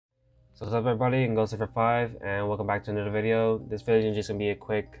So what's up everybody, Invoke for 5 and welcome back to another video. This video is just going to be a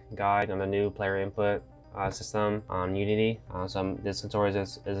quick guide on the new player input system on Unity. This tutorial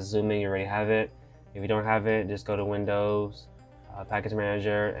is assuming you already have it. If you don't have it, just go to Windows, Package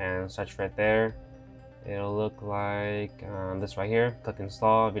Manager and search for it there. It'll look like this right here. Click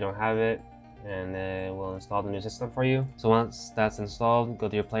install if you don't have it and it will install the new system for you. So once that's installed, go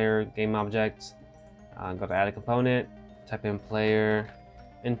to your player Gameobject, go to add a component, type in player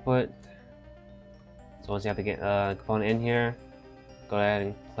input. So once you have the component in here, go ahead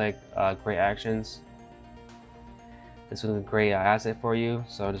and click create actions. This will create an asset for you,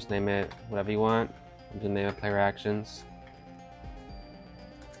 so just name it whatever you want. I'm going to name it player actions.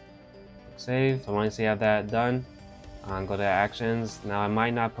 Click save. So once you have that done, go to actions. Now I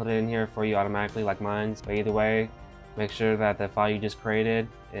might not put it in here for you automatically like mine, but either way, make sure that the file you just created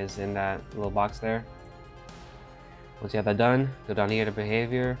is in that little box there. Once you have that done, go down here to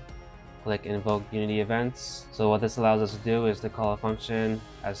behavior, click Invoke Unity Events. So what this allows us to do is to call a function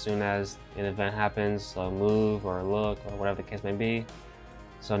as soon as an event happens, so move or look or whatever the case may be.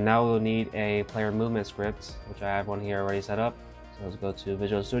 So now we'll need a player movement script, which I have one here already set up. So let's go to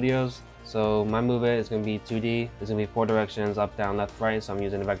Visual Studios. So my movement is going to be 2D. There's going to be 4 directions, up, down, left, right. So I'm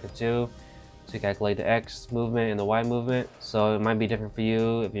using the vector 2 to calculate the X movement and the Y movement. So it might be different for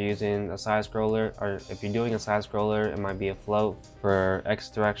you if you're using a side scroller, or if you're doing a side scroller, it might be a float for X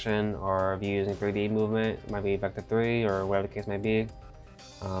direction, or if you're using 3D movement, it might be vector 3 or whatever the case may be.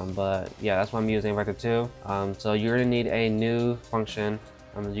 But yeah, that's why I'm using vector 2. So you're gonna need a new function.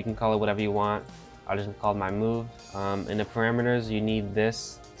 You can call it whatever you want. I'll just call it my move. In the parameters, you need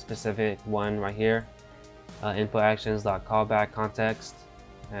this specific one right here, input actions.callback context.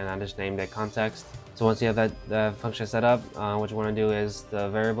 And I just named it context. So once you have that function set up, what you want to do is the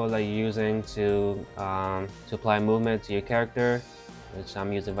variable that you're using to apply movement to your character, which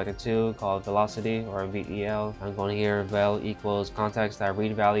I'm using vector 2 called velocity or VEL. I'm going here vel equals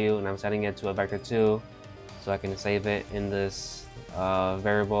context.read value, and I'm setting it to a vector 2 so I can save it in this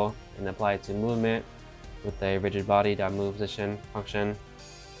variable and apply it to movement with a rigid body.move position function.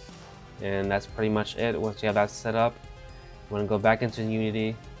 And that's pretty much it. Once you have that set up, you want to go back into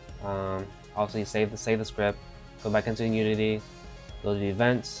Unity, obviously save the script, go back into Unity, go to the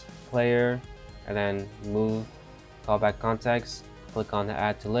events, player, and then move, callback context, click on the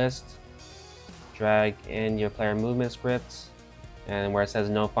add to list, drag in your player movement script, and where it says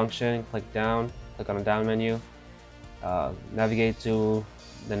no function, click down, click on the down menu, navigate to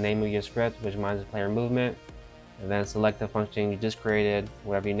the name of your script, which mine is player movement, and then select the function you just created,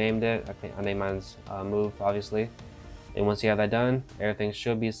 whatever you named it. I named mine's move, obviously. And once you have that done, everything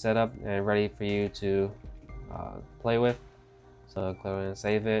should be set up and ready for you to play with. So go ahead and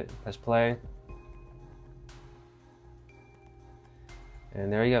save it, press play.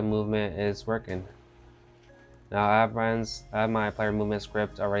 And there you go, movement is working. Now I have my player movement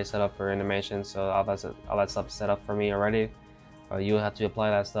script already set up for animation, so all that stuff set up for me already. You'll have to apply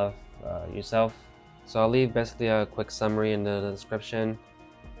that stuff yourself. So I'll leave basically a quick summary in the description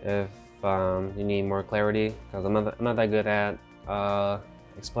if you need more clarity, because I'm not that good at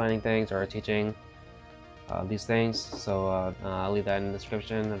explaining things or teaching these things. So I'll leave that in the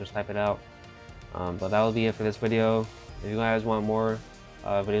description. I'll just type it out. But that will be it for this video. If you guys want more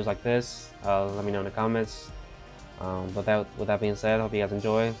videos like this, let me know in the comments. With that being said, I hope you guys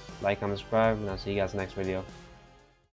enjoy, like, comment, subscribe, and I'll see you guys in the next video.